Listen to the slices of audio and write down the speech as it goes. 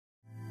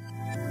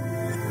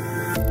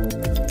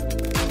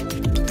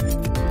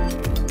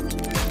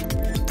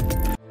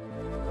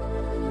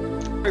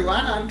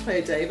everyone, I'm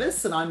Claire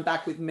Davis and I'm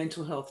back with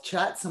Mental Health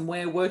Chats, and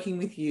we're working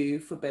with you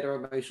for better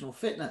emotional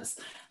fitness.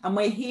 And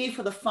we're here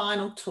for the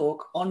final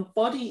talk on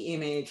body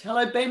image.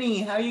 Hello,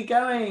 Benny. How are you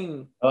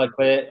going? Hello,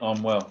 Claire.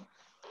 I'm well.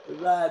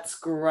 That's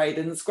great.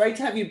 And it's great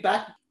to have you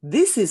back.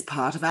 This is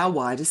part of our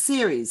wider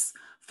series.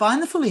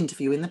 Find the full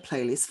interview in the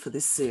playlist for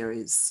this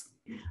series.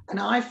 And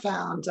I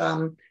found,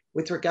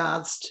 with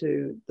regards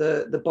to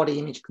the body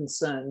image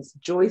concerns,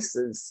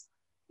 Joyce's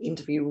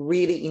interview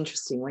really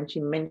interesting when she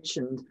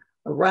mentioned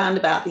around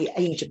about the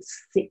age of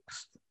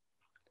 6,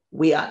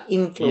 we are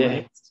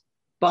influenced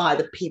by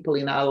the people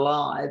in our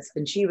lives.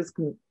 And she was,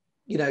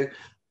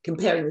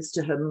 comparing this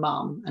to her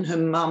mum, and her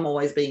mum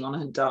always being on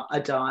a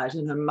diet,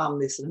 and her mum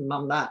this and her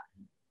mum that.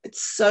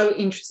 It's so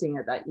interesting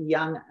at that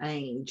young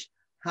age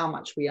how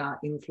much we are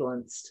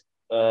influenced.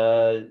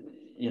 In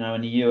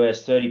the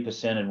US,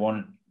 30%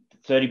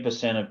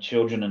 of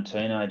children and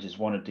teenagers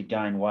wanted to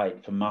gain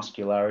weight for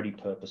muscularity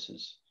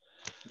purposes.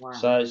 Wow.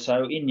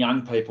 So in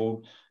young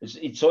people,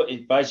 it's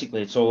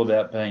all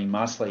about being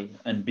muscly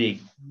and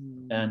big,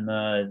 and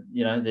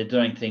they're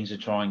doing things to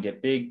try and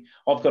get big.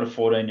 I've got a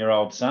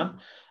 14-year-old son,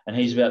 and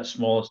he's about the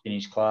smallest in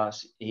his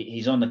class.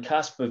 He's on the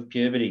cusp of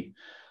puberty,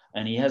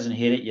 and he hasn't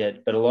hit it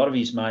yet. But a lot of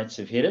his mates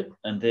have hit it,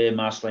 and they're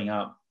muscling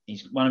up.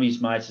 One of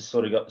his mates has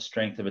sort of got the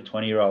strength of a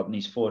 20-year-old, and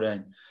he's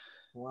 14.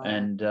 Wow.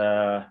 And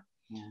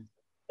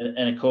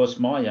of course,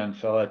 my young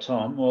fellow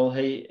Tom, well,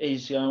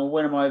 he's going, well,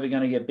 when am I ever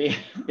going to get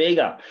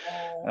bigger?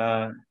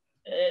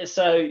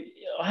 So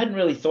I hadn't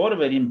really thought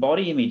of it in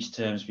body image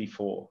terms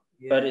before,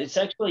 but it's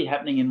actually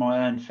happening in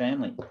my own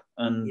family,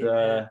 and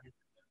so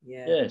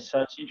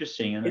it's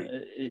interesting,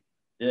 and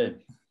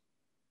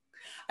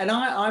And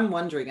I'm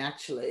wondering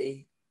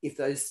actually if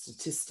those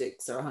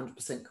statistics are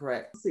 100%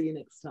 correct. See you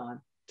next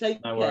time.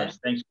 Take care. No worries.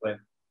 Thanks,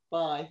 Claire.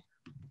 Bye.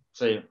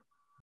 See you.